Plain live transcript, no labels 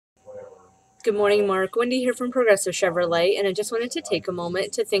Good morning, Mark. Wendy here from Progressive Chevrolet, and I just wanted to take a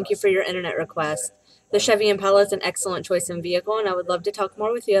moment to thank you for your internet request. The Chevy Impala is an excellent choice in vehicle, and I would love to talk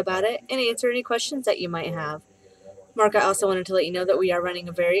more with you about it and answer any questions that you might have. Mark, I also wanted to let you know that we are running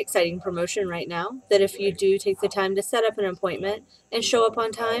a very exciting promotion right now, that if you do take the time to set up an appointment and show up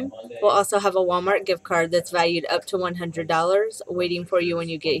on time, we'll also have a Walmart gift card that's valued up to $100 waiting for you when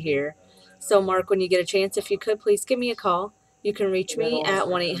you get here. So, Mark, when you get a chance, if you could, please give me a call. You can reach me at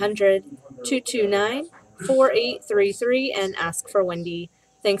 1-800-229-4833 and ask for Wendy.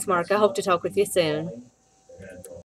 Thanks, Mark. I hope to talk with you soon.